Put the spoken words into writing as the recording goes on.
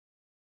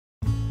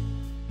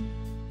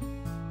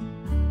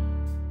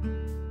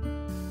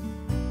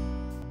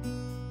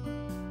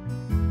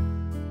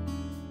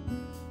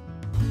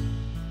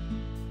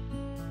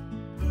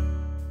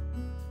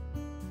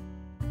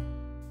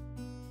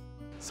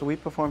So we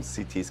perform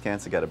CT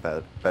scans to get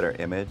a better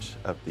image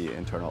of the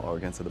internal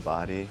organs of the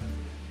body.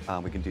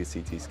 We can do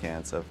CT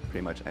scans of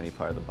pretty much any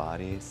part of the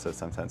body. So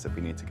sometimes if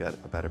we need to get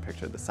a better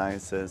picture of the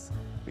sinuses,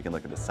 we can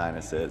look at the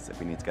sinuses.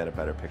 If we need to get a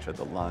better picture of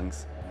the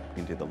lungs, we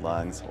can do the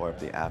lungs or of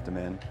the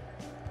abdomen.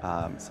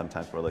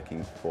 Sometimes we're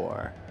looking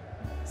for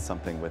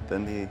something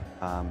within the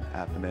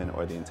abdomen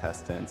or the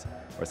intestines,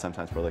 or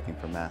sometimes we're looking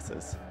for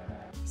masses.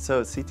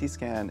 So CT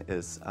scan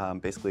is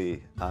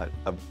basically a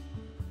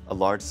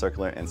large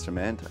circular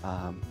instrument.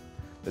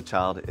 The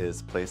child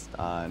is placed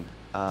on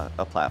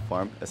a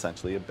platform,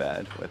 essentially a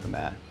bed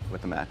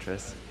with a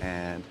mattress,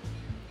 and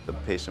the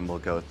patient will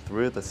go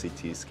through the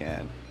CT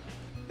scan.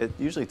 It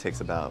usually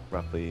takes about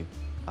roughly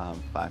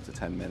 5 to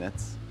 10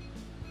 minutes.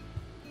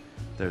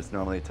 There's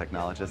normally a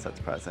technologist that's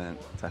present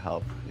to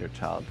help your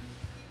child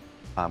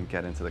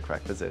get into the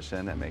correct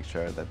position and make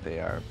sure that they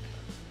are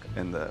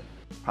in the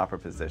proper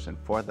position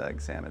for the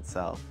exam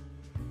itself.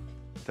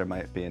 There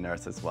might be a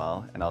nurse as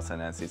well, and also an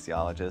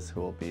anesthesiologist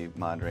who will be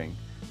monitoring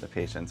the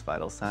patient's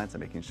vital signs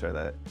and making sure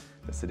that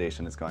the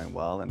sedation is going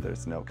well and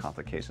there's no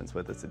complications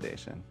with the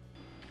sedation.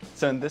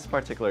 So in this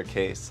particular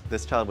case,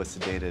 this child was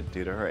sedated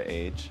due to her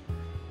age.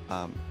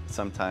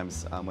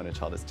 Sometimes when a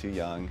child is too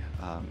young,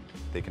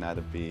 they can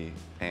either be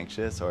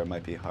anxious or it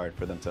might be hard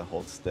for them to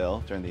hold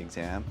still during the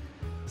exam.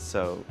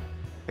 So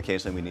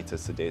occasionally we need to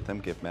sedate them,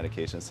 give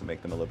medications to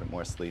make them a little bit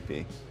more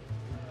sleepy.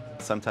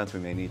 Sometimes we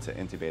may need to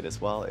intubate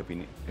as well if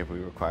we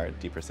require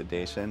deeper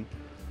sedation,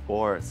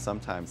 or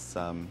sometimes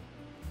some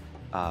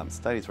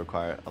studies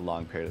require a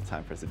long period of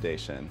time for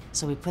sedation.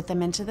 So we put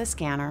them into the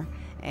scanner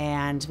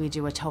and we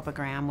do a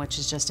topogram, which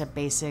is just a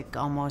basic,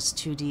 almost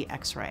 2D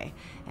X-ray.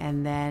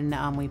 And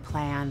then we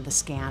plan the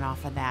scan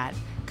off of that,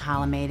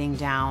 collimating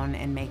down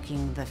and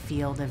making the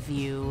field of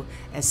view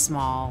as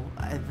small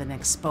of an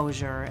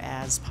exposure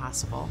as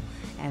possible.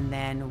 And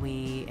then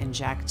we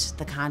inject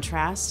the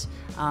contrast.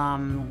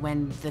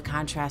 When the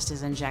contrast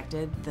is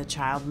injected, the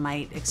child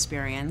might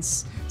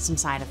experience some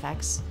side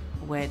effects,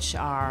 which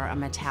are a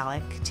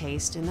metallic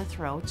taste in the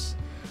throat,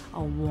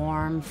 a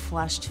warm,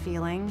 flushed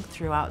feeling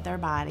throughout their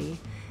body,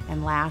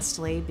 and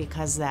lastly,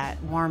 because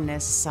that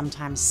warmness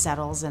sometimes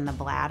settles in the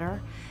bladder,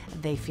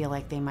 they feel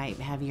like they might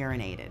have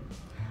urinated.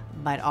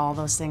 But all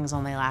those things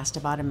only last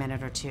about a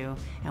minute or two,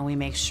 and we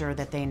make sure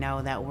that they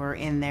know that we're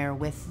in there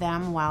with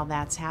them while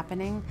that's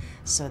happening,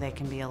 so they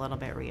can be a little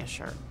bit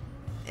reassured.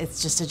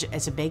 It's just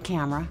it's a big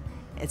camera.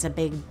 It's a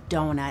big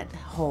donut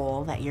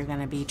hole that you're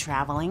going to be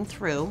traveling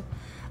through.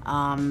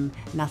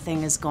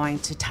 Nothing is going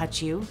to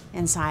touch you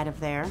inside of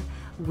there.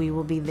 We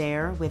will be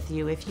there with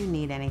you if you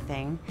need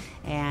anything,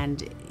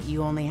 and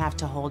you only have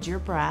to hold your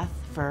breath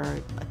for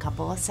a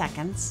couple of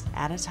seconds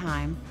at a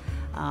time,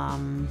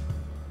 and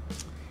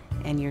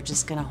you're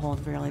just going to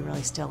hold really,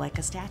 really still like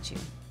a statue.